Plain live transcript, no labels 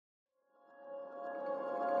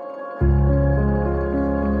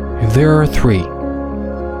there are 3.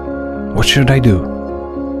 What should I do?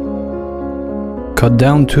 Cut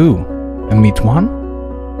down 2 and meet 1?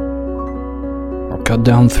 Or cut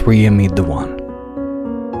down 3 and meet the 1?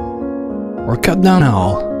 Or cut down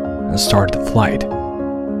all and start the flight?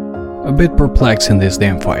 A bit perplexed in this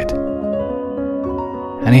damn fight.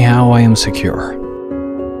 Anyhow, I am secure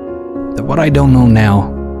that what I don't know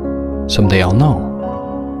now, someday I'll know.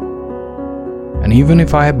 And even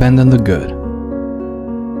if I abandon the good,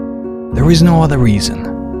 there is no other reason,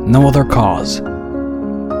 no other cause,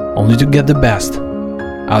 only to get the best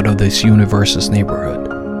out of this universe's neighborhood.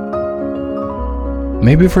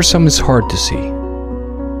 Maybe for some it's hard to see,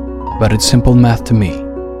 but it's simple math to me.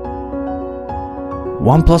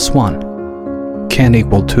 1+1 can't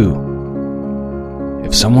equal 2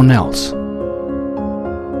 if someone else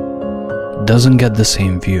doesn't get the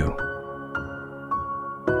same view.